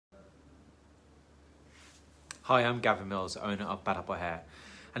Hi, I'm Gavin Mills, owner of Bad Apple Hair,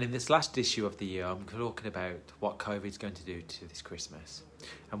 and in this last issue of the year I'm talking about what COVID is going to do to this Christmas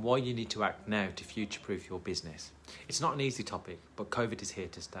and why you need to act now to future-proof your business. It's not an easy topic, but COVID is here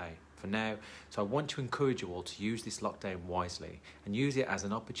to stay for now, so I want to encourage you all to use this lockdown wisely and use it as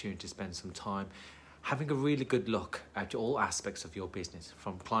an opportunity to spend some time having a really good look at all aspects of your business,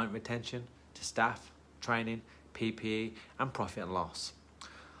 from client retention to staff, training, PPE and profit and loss.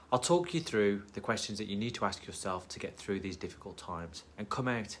 I'll talk you through the questions that you need to ask yourself to get through these difficult times and come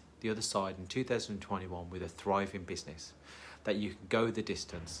out the other side in 2021 with a thriving business that you can go the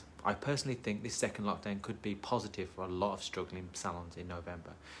distance. I personally think this second lockdown could be positive for a lot of struggling salons in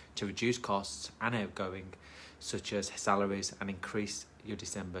November to reduce costs and outgoing such as salaries and increase your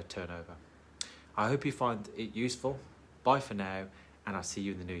December turnover. I hope you find it useful. Bye for now, and I'll see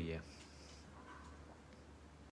you in the new year.